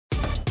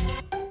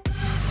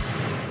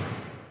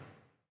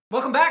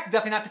Welcome back to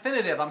Definitely Not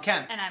Definitive. I'm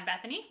Ken. And I'm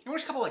Bethany. And we're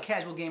just a couple of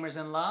casual gamers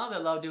in love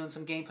that love doing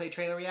some gameplay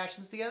trailer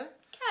reactions together.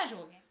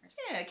 Casual gamers.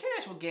 Yeah,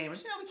 casual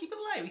gamers. You know, we keep it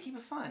light, we keep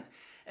it fun.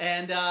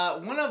 And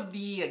one of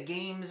the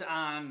games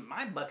on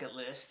my bucket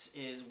list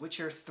is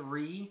Witcher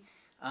 3.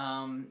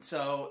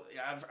 So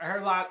I've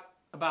heard a lot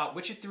about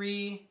Witcher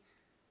 3,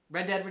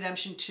 Red Dead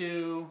Redemption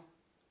 2,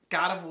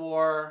 God of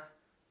War,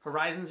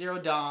 Horizon Zero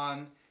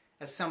Dawn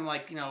as some,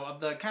 like, you know,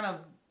 of the kind of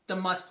the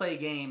must-play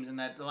games, and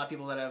that a lot of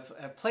people that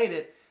have played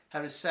it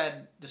have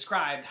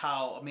described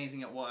how amazing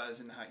it was,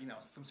 and how, you know,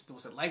 some people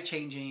said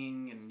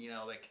life-changing, and, you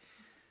know, like,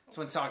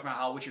 someone's talking about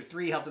how Witcher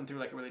 3 helped them through,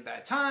 like, a really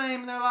bad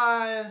time in their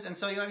lives, and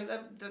so, you know, I mean,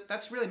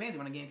 that's really amazing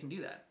when a game can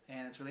do that,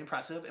 and it's really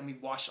impressive, and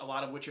we've watched a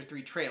lot of Witcher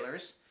 3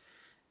 trailers,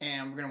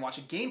 and we're going to watch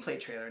a gameplay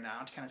trailer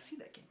now to kind of see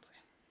that gameplay.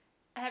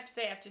 I have to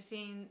say, after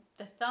seeing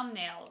the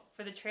thumbnail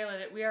for the trailer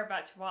that we are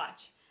about to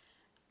watch,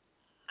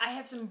 I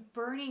have some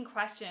burning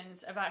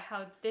questions about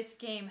how this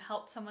game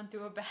helped someone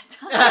through a bad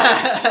time.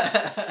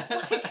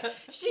 Like,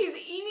 she's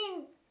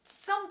eating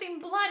something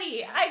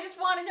bloody. I just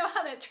want to know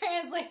how that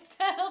translates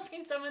to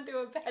helping someone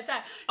through a bad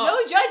time.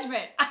 No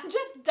judgment. I'm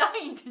just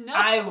dying to know.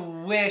 I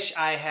wish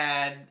I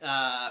had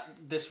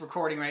this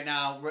recording right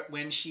now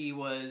when she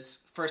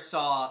first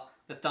saw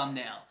the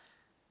thumbnail.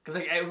 Because,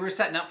 like, we were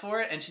setting up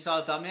for it, and she saw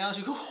the thumbnail, and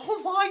she goes,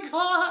 "Oh my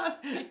god!"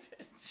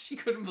 She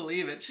couldn't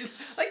believe it. She,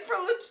 like, for,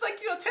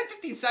 like, you know, 10,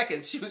 15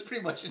 seconds, she was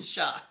pretty much in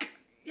shock.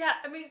 Yeah,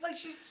 I mean, like,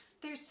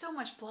 there's so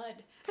much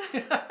blood.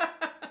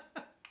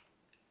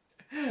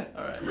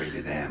 All right.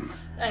 Rated M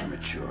for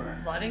mature.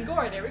 Blood and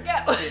gore, there we go.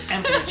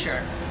 M for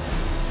mature.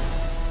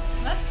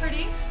 That's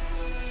pretty.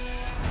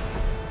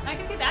 I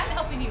can see that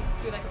helping you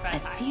through, like, a bad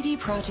At time. CD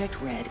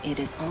Projekt Red, it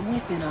has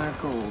always been our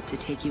goal to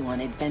take you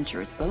on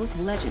adventures both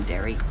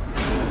legendary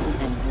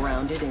and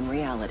grounded in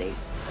reality.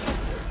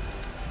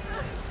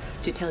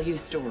 To tell you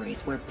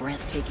stories where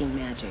breathtaking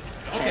magic,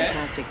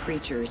 fantastic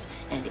creatures,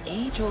 and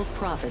age-old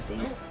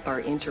prophecies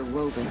are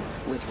interwoven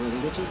with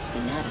religious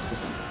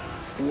fanaticism,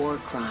 war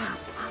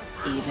crimes,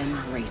 even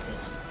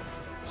racism.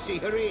 See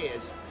her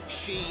ears?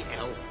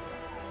 She-elf.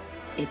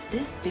 It's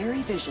this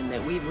very vision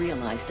that we've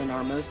realized in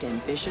our most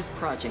ambitious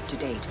project to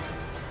date,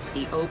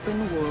 the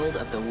open world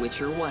of the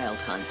Witcher Wild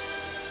Hunt.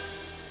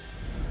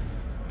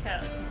 Okay,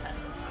 that looks intense.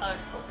 Oh, that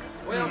was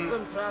cool.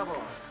 Welcome,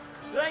 traveler.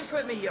 Drink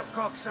with me, you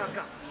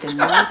cocksucker. The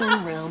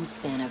Northern Realms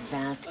span a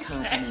vast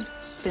continent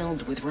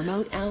filled with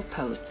remote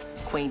outposts,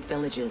 quaint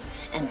villages,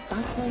 and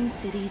bustling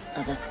cities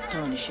of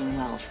astonishing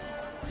wealth.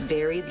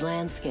 Varied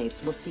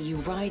landscapes will see you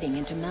riding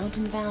into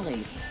mountain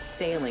valleys,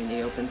 sailing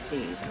the open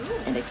seas,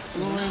 and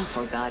exploring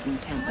forgotten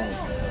temples.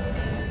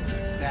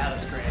 That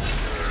was great.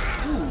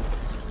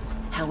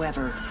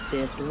 However,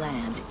 this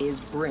land is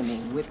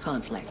brimming with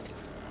conflict.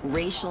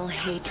 Racial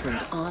hatred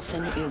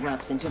often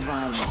erupts into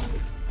violence,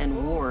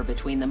 and war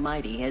between the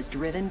mighty has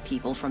driven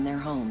people from their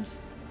homes.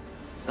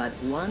 But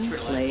one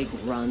plague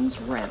runs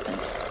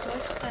rampant.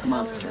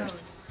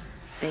 Monsters.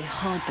 They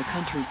haunt the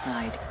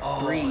countryside,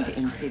 breed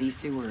in city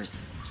sewers,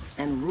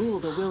 and rule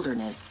the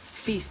wilderness,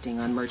 feasting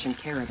on merchant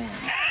caravans.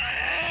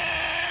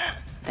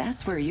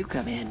 That's where you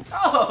come in.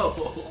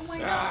 Oh my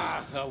god.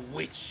 Ah, the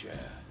Witcher.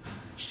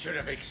 Should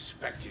have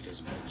expected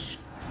as much.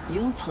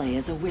 You'll play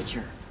as a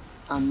Witcher,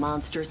 a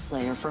monster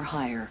slayer for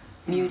hire,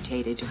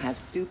 mutated to have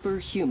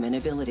superhuman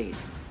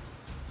abilities.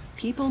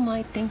 People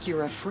might think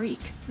you're a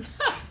freak,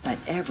 but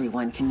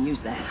everyone can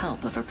use the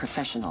help of a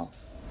professional.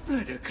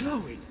 Blood are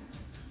glowing.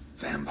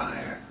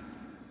 Vampire.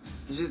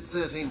 Is it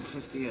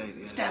 1358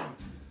 yet? Stab him.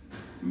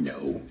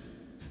 No.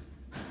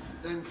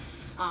 Then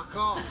fuck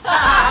off.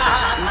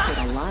 We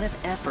put a lot of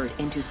effort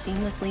into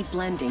seamlessly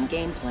blending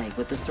gameplay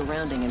with the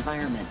surrounding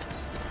environment.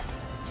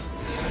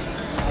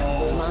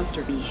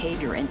 Monster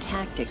behavior and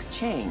tactics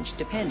change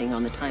depending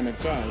on the time of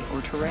day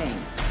or terrain.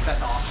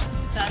 That's awesome.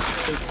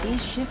 It's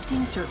these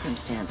shifting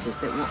circumstances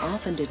that will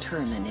often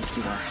determine if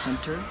you are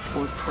hunter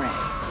or prey.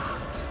 Oh,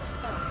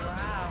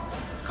 wow.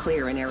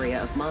 Clear an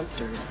area of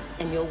monsters,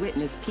 and you'll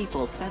witness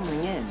people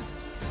settling in,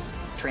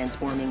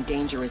 transforming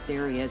dangerous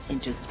areas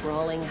into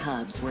sprawling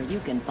hubs where you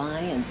can buy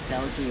and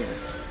sell gear.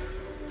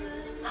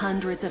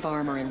 Hundreds of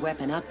armor and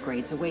weapon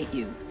upgrades await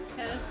you,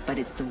 but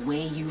it's the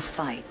way you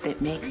fight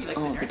that makes Like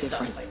all nerd the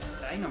difference.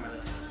 Stuff, like, I know.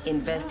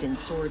 Invest in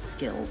sword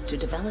skills to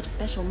develop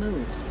special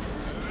moves.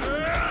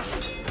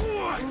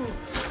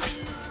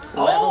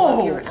 Level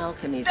up your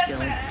alchemy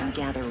skills and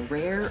gather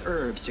rare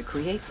herbs to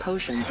create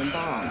potions and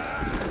bombs.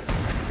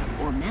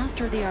 Or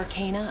master the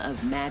arcana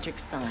of magic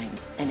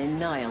signs and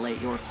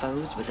annihilate your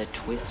foes with a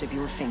twist of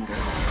your fingers.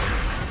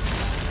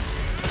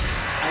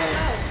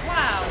 Oh,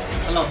 wow.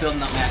 I love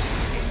building up magic in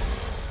these games.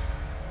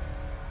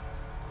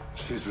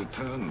 She's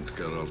returned,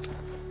 Geralt.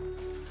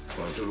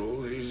 After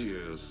all these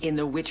years. In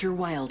The Witcher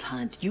Wild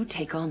Hunt, you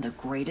take on the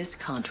greatest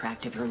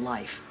contract of your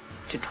life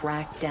to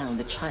track down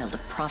the Child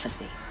of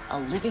Prophecy, a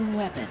living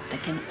weapon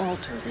that can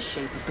alter the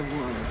shape of the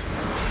world.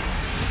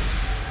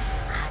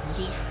 And if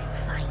you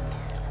find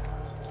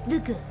her, the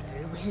girl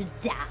will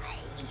die.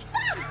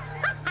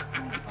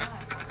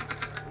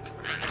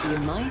 You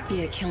might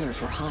be a killer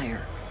for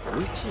hire,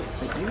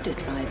 Witches? But you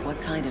decide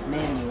what kind of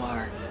man you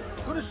are.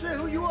 Gonna say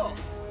who you are?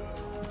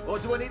 Or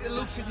do I need to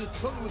loosen your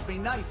tongue with me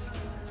knife?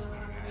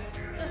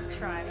 Just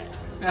try it.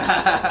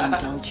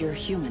 Indulge your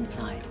human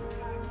side.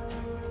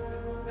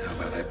 How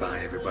about I buy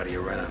everybody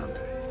around?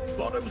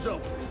 Bottoms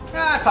up.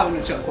 I probably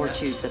would have chosen Or that.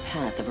 choose the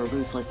path of a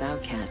ruthless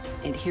outcast,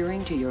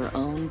 adhering to your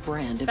own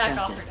brand of Back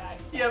off or justice. die.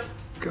 Yep.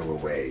 Go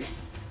away,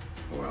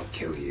 or I'll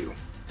kill you.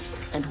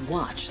 And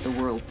watch the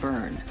world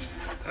burn.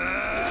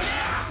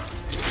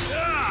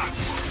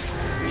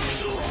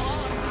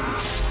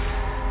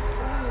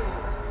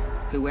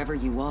 Whoever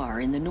you are,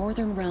 in the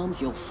Northern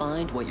Realms you'll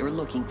find what you're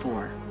looking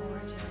for.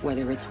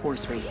 Whether it's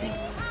horse racing,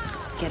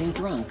 getting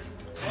drunk,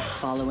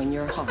 following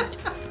your heart,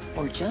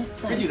 or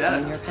just do that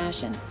satisfying enough. your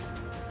passion.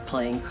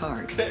 Playing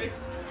cards,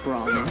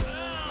 brawling,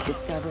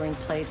 discovering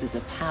places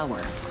of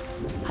power,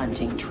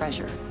 hunting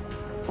treasure,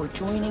 or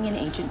joining in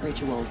ancient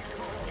rituals.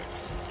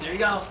 There you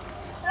go.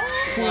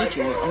 Forge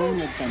your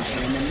own adventure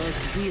in the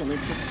most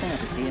realistic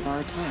fantasy of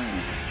our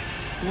times.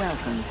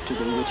 Welcome to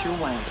The Witcher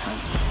Wild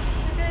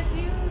Hunt. That guy's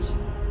huge.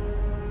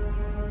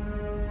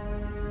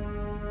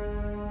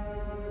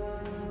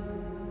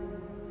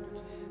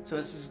 So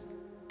this is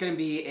going to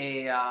be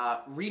a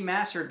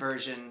remastered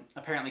version,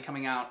 apparently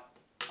coming out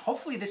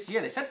hopefully this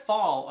year. They said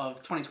fall of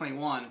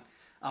 2021.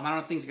 I don't know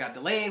if things got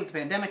delayed with the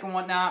pandemic and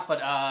whatnot, but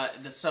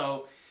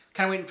so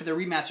kind of waiting for the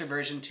remastered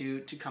version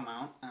to come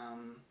out.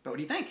 But what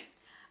do you think?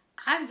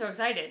 I'm so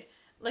excited.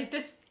 Like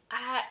this,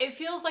 it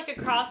feels like a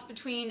cross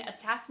between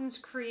Assassin's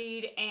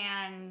Creed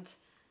and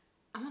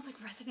almost like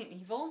Resident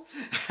Evil,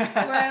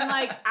 where I'm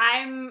like,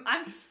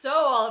 I'm so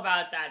all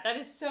about that. That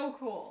is so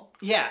cool.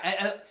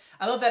 Yeah,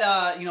 I love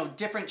that,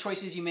 different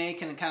choices you make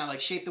can kind of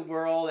like shape the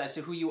world as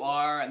to who you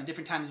are and the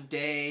different times of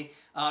day.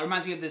 It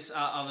reminds me of this,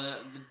 the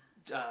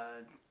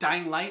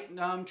Dying Light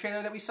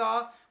trailer that we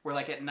saw, where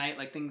like at night,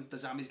 like the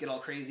zombies get all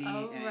crazy,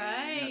 and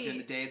right. During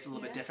the day it's a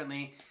little bit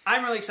differently.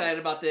 I'm really excited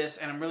about this,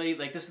 and I'm really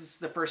like, this is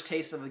the first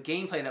taste of the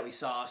gameplay that we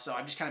saw, so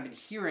I've just kind of been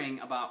hearing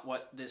about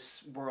what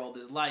this world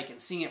is like and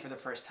seeing it for the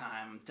first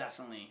time.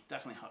 Definitely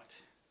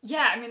hooked.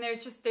 Yeah, I mean,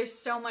 there's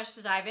so much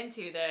to dive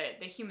into.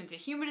 The human to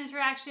human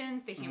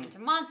interactions, the human to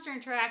monster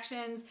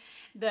interactions,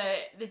 the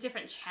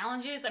different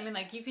challenges. I mean,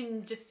 like, you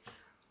can just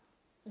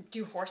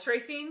do horse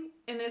racing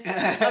in this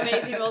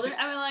amazing wilderness.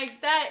 I mean,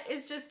 like, that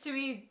is just, to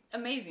me,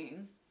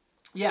 amazing.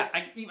 Yeah,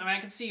 I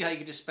can see how you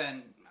could just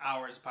spend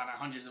hours upon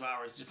hundreds of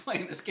hours just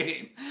playing this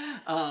game.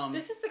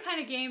 This is the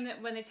kind of game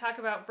that when they talk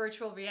about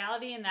virtual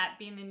reality and that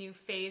being the new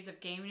phase of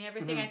gaming and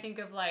everything, I think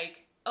of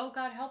like, oh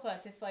God, help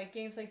us if like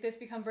games like this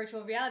become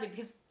virtual reality.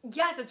 Because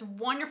yes, it's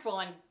wonderful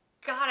and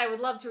God, I would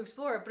love to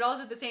explore it, but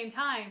also at the same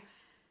time,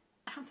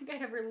 I don't think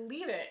I'd ever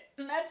leave it.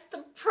 And that's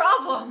the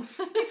problem.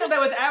 You said that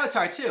with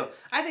Avatar too.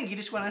 I think you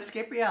just want to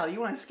escape reality. You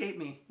want to escape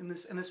me in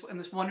this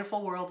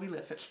wonderful world we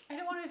live in. I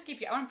don't want to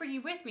escape you. I want to bring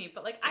you with me.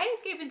 But like, I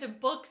escape into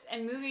books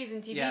and movies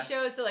and TV Yeah.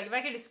 shows. So like, if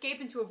I could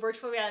escape into a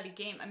virtual reality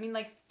game, I mean,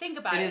 like, think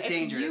about It it. is If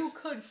dangerous. you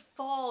could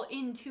fall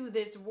into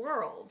this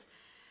world.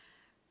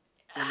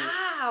 It is.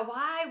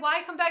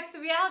 Why come back to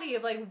the reality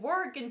of like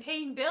work and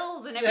paying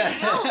bills and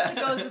everything else that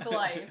goes with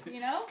life,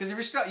 you know? Because if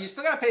you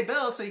still gotta pay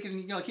bills, so you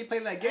can keep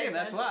playing that game.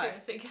 That's why.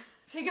 True.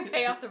 So you can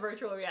pay off the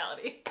virtual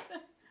reality.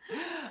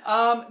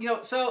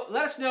 So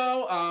let us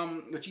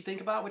know what you think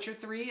about Witcher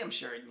 3. I'm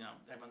sure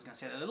everyone's gonna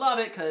say that they love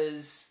it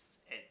because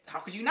how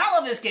could you not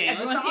love this game?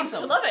 Everyone It's seems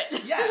awesome. to love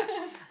it.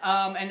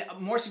 Yeah. And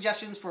more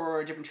suggestions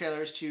for different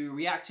trailers to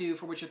react to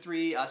for Witcher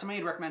 3. Somebody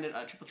had recommended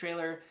a triple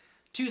trailer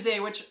Tuesday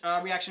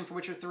reaction for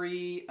Witcher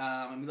 3.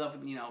 And we love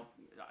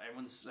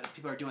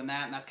people are doing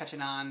that and that's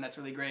catching on. That's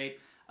really great.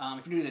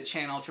 If you're new to the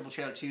channel, Triple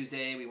Trailer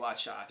Tuesday, we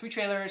watch 3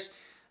 trailers.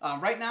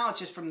 Right now, it's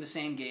just from the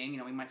same game.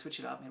 We might switch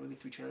it up. Maybe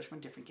 3 trailers from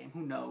a different game.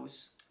 Who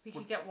knows? We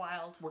could get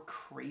wild. We're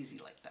crazy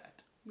like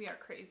that. We are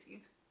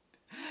crazy.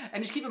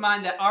 And just keep in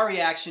mind that our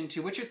reaction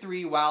to Witcher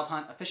 3 Wild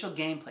Hunt official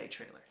gameplay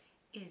trailer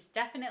Is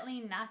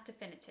definitely not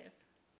definitive.